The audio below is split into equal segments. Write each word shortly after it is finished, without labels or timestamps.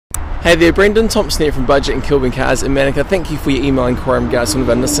Hey there, Brendon Thompson here from Budget and Kilburn Cars in Manukau. Thank you for your email inquiry in regards to one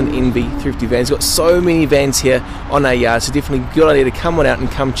of our Nissan NV350 vans. We've got so many vans here on our yard, so definitely a good idea to come on out and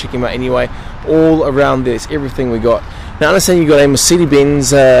come check them out anyway. All around there's everything we got. Now I understand you've got a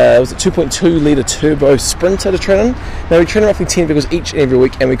Mercedes-Benz 2.2 litre turbo Sprinter to trade on. Now we trade on roughly 10 vehicles each and every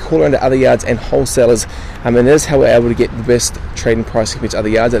week, and we call around to other yards and wholesalers, and that is how we're able to get the best trading price compared to other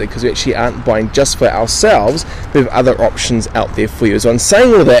yards out there, because we actually aren't buying just for ourselves, we have other options out there for you. So in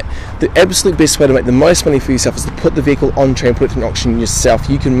saying all that, the absolute best way to make the most money for yourself is to put the vehicle on trade and put it to an auction yourself.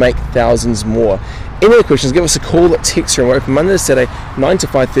 You can make thousands more. Any other questions, give us a call at text room. We're open Monday to Saturday 9 to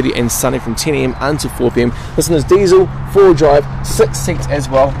 5:30 and Sunday from 10 AM until 4 PM. Listen, there's diesel, 4-wheel drive, 6 seats as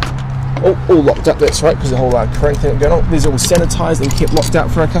well. All locked up, that's right, because the whole current thing going on. These are all sanitised and kept locked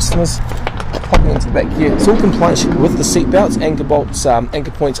out for our customers. Popping into the back here, it's all compliant with the seat belts, anchor bolts,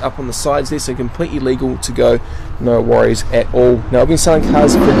 anchor points up on the sides there, so completely legal to go, no worries at all. Now, I've been selling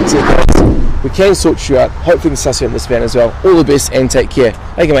cars for decades. We can sort you out. Hopefully we can suss you out in this van as well. All the best and take care.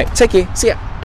 Okay mate, take care, see ya.